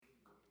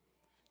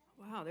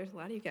Wow, there's a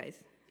lot of you guys.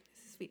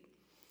 This is sweet.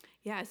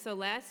 Yeah, so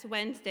last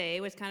Wednesday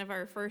was kind of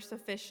our first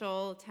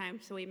official time.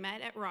 So we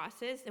met at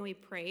Ross's and we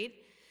prayed.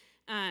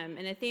 And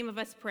the theme of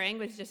us praying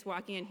was just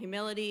walking in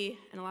humility,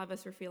 and a lot of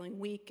us were feeling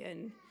weak.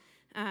 And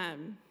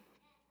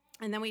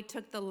then we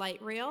took the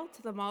light rail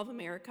to the Mall of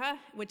America,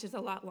 which is a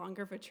lot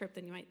longer of a trip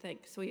than you might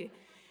think. So we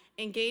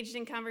engaged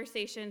in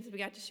conversations. We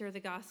got to share the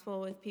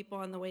gospel with people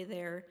on the way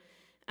there.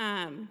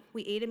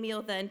 We ate a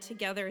meal then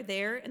together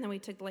there, and then we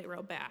took the light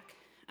rail back.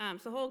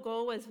 So the whole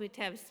goal was we'd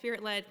have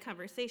spirit-led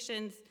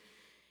conversations.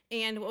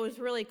 And what was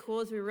really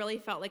cool is we really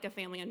felt like a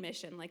family on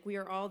mission. Like we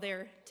were all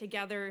there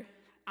together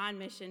on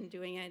mission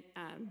doing it.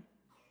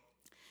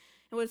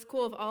 It was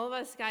cool if all of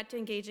us got to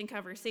engage in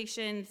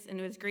conversations, and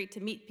it was great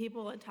to meet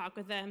people and talk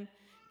with them,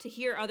 to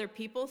hear other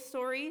people's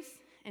stories,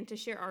 and to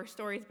share our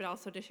stories, but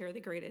also to share the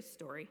greatest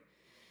story.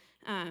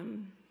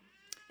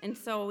 And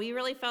so we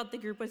really felt the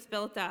group was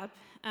built up,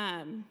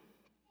 being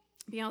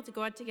able to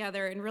go out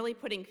together and really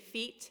putting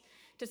feet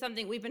to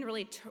something we've been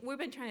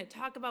trying to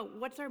talk about.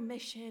 What's our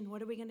mission?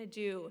 What are we going to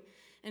do?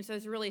 And so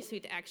it's really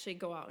sweet to actually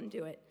go out and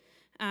do it.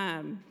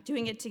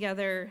 Doing it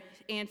together,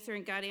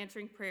 answering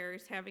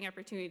prayers, having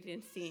opportunity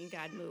and seeing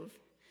God move.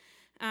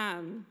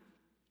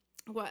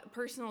 What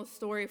personal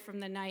story from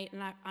the night,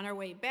 and on our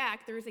way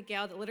back, there was a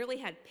gal that literally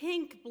had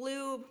pink,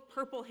 blue,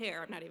 purple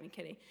hair. I'm not even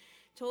kidding.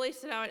 Totally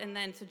stood out. And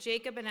then so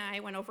Jacob and I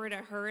went over to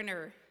her, and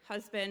her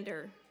husband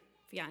or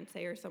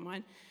fiance or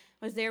someone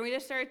was there. We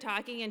just started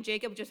talking, and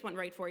Jacob just went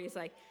right for it. He's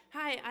like,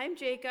 "Hi, I'm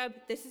Jacob.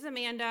 This is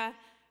Amanda.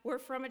 We're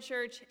from a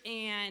church,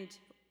 and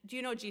do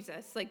you know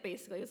Jesus?" Like,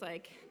 basically, it was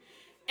like,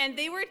 and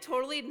they were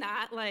totally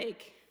not,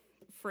 like,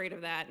 afraid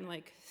of that and,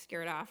 like,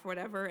 scared off or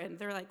whatever. And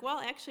they're like, "Well,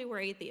 actually, we're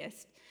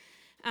atheists."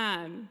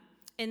 And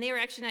they were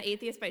actually not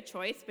atheists by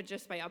choice, but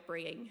just by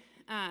upbringing.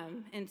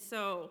 And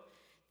so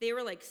they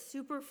were, like,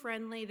 super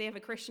friendly. They have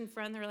a Christian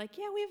friend. They're like,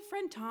 "Yeah, we have a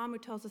friend, Tom, who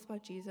tells us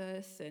about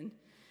Jesus," and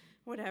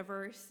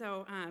whatever.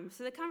 So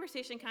the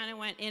conversation kind of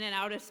went in and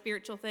out of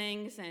spiritual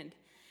things. And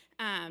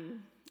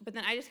but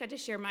then I just got to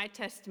share my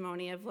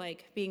testimony of,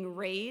 like, being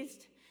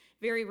raised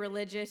very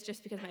religious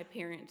just because my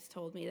parents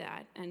told me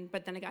that.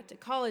 But then I got to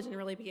college and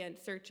really began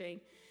searching.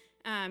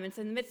 And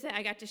so in the midst of it,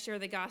 I got to share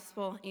the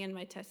gospel and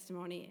my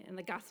testimony, and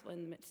the gospel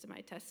in the midst of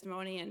my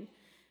testimony. And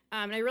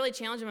I really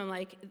challenged them. I'm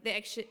like, they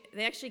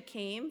actually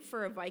came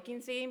for a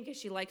Vikings game because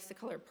she likes the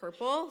color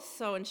purple.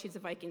 And she's a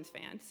Vikings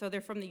fan. So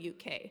they're from the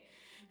UK.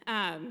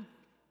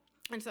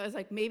 And so I was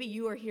like, maybe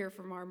you are here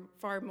for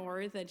far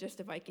more than just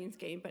a Vikings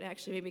game, but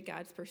actually maybe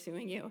God's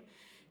pursuing you.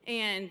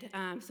 And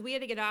so we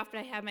had to get off, but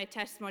I had my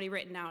testimony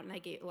written out, and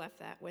I left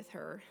that with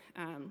her.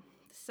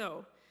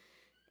 So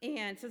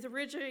it's a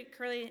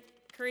really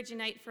encouraging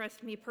night for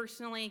me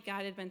personally.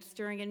 God had been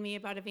stirring in me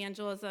about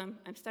evangelism.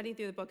 I'm studying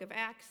through the book of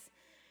Acts.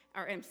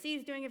 Our MC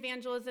is doing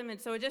evangelism, and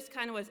so it just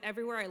kind of was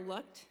everywhere I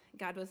looked.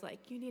 God was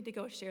like, "You need to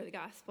go share the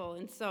gospel."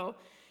 And so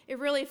it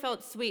really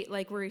felt sweet,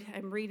 like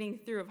I'm reading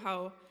through of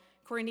how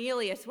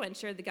Cornelius went and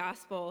shared the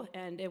gospel,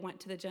 and it went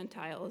to the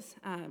Gentiles.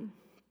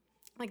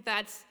 Like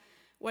that's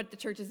what the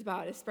church is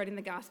about, is spreading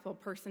the gospel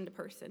person to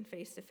person,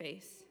 face to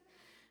face.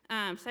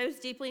 So I was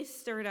deeply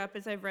stirred up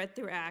as I've read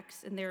through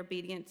Acts and their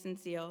obedience and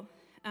zeal.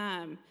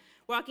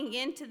 Walking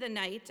into the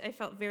night, I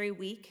felt very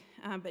weak,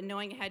 but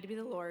knowing it had to be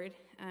the Lord,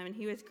 and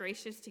he was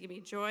gracious to give me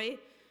joy,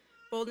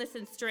 boldness,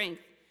 and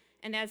strength.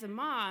 And as a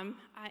mom,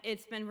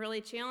 it's been really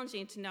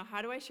challenging to know,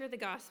 how do I share the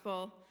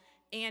gospel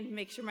and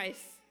make sure my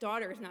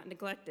daughter is not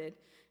neglected?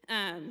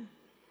 And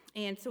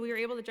so we were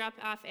able to drop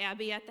off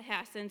Abby at the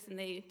Hassens, and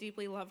they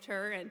deeply loved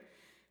her. And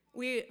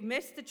we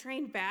missed the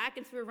train back,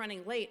 and so we were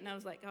running late, and I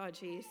was like, oh,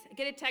 geez. I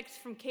get a text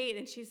from Kate,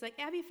 and she's like,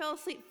 "Abby fell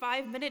asleep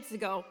 5 minutes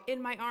ago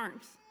in my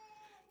arms."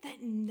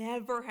 That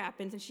never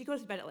happens, and she goes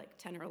to bed at like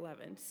 10 or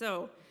 11.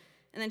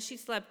 And then she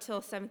slept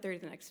till 7:30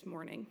 the next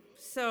morning.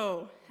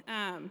 So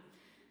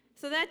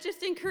that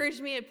just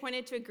encouraged me. It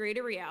pointed to a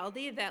greater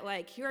reality that,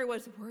 like, here I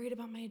was worried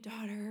about my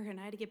daughter, and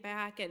I had to get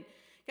back, and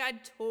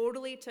God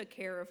totally took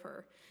care of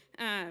her.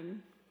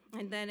 And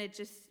then it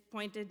just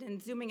pointed,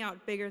 and zooming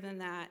out bigger than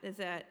that, is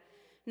that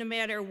no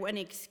matter what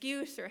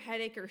excuse or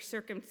headache or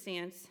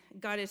circumstance,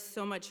 God is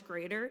so much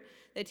greater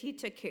that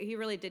he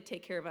really did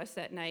take care of us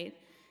that night.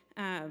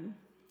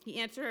 He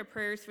answered our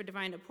prayers for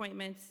divine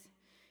appointments.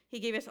 He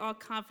gave us all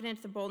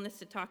confidence and boldness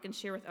to talk and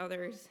share with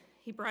others.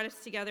 He brought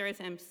us together as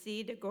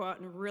MC to go out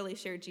and really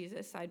share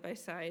Jesus side by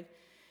side.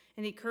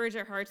 And he encouraged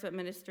our hearts about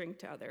ministering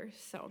to others.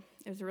 So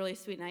it was a really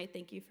sweet night.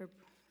 Thank you for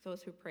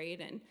those who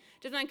prayed. And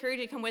just want to encourage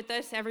you to come with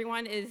us.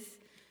 Everyone is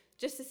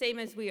just the same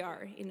as we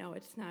are. You know,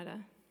 it's not a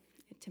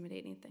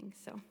intimidating thing.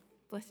 So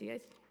bless you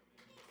guys.